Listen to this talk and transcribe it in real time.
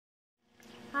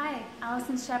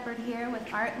Alison Shepherd here with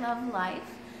Art, Love,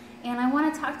 Life, and I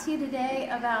want to talk to you today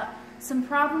about some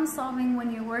problem solving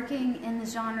when you're working in the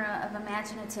genre of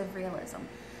imaginative realism.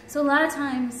 So a lot of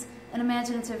times in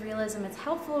imaginative realism it's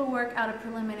helpful to work out a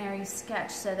preliminary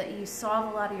sketch so that you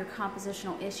solve a lot of your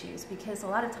compositional issues, because a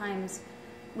lot of times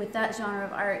with that genre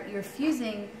of art you're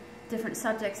fusing different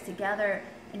subjects together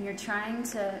and you're trying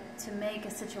to make a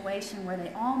situation where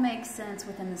they all make sense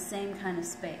within the same kind of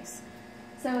space.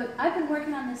 So I've been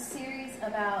working on this series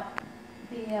about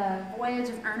the voyage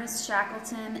of Ernest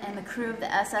Shackleton and the crew of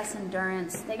the SS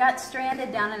Endurance. They got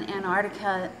stranded down in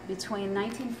Antarctica between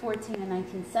 1914 and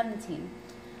 1917.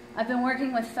 I've been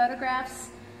working with photographs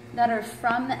that are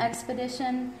from the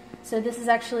expedition. So this is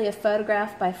actually a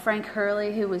photograph by Frank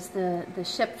Hurley, who was the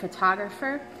ship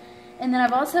photographer. And then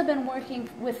I've also been working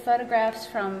with photographs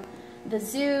from the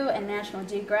zoo and National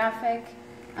Geographic,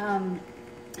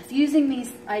 fusing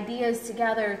these ideas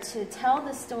together to tell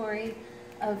the story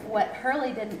of what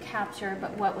Hurley didn't capture,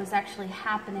 but what was actually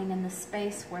happening in the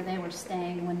space where they were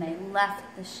staying when they left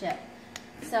the ship.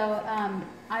 So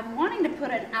I'm wanting to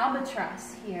put an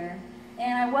albatross here,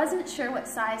 and I wasn't sure what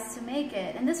size to make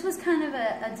it. And this was kind of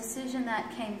a decision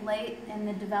that came late in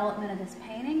the development of this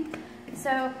painting.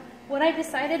 So what I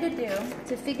decided to do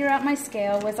to figure out my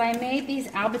scale was I made these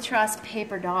albatross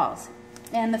paper dolls.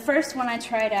 And the first one I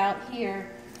tried out here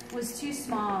was too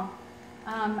small.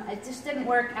 It just didn't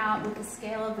work out with the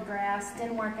scale of the grass,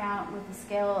 didn't work out with the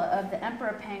scale of the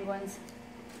emperor penguins.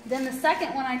 Then the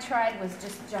second one I tried was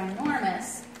just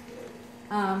ginormous,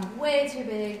 way too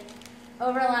big,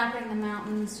 overlapping the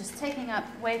mountains, just taking up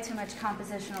way too much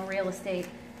compositional real estate.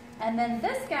 And then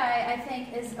this guy, I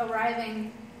think, is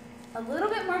arriving a little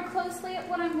bit more closely at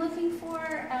what I'm looking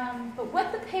for. But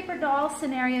what the paper doll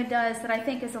scenario does that I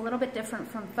think is a little bit different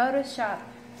from Photoshop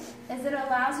is it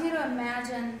allows you to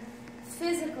imagine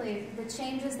physically the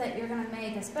changes that you're going to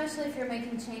make, especially if you're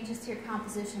making changes to your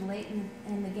composition late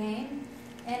in the game.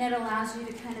 And it allows you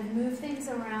to kind of move things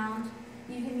around.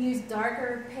 You can use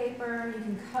darker paper, you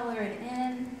can color it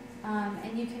in,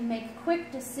 and you can make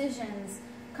quick decisions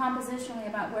compositionally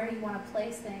about where you want to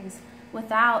place things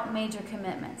without major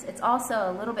commitments. It's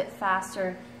also a little bit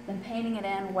faster than painting it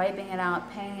in, wiping it out,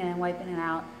 painting it in, wiping it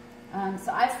out.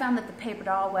 So I've found that the paper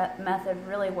doll method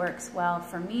really works well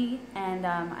for me, and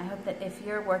I hope that if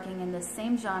you're working in the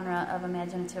same genre of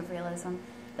imaginative realism,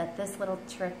 that this little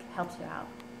trick helps you out.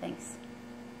 Thanks.